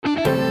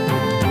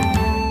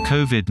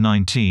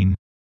COVID-19.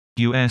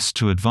 US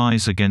to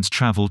advise against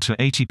travel to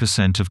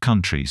 80% of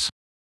countries.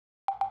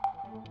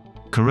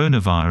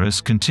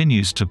 Coronavirus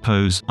continues to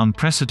pose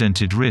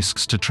unprecedented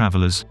risks to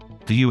travelers,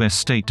 the US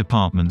State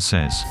Department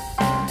says.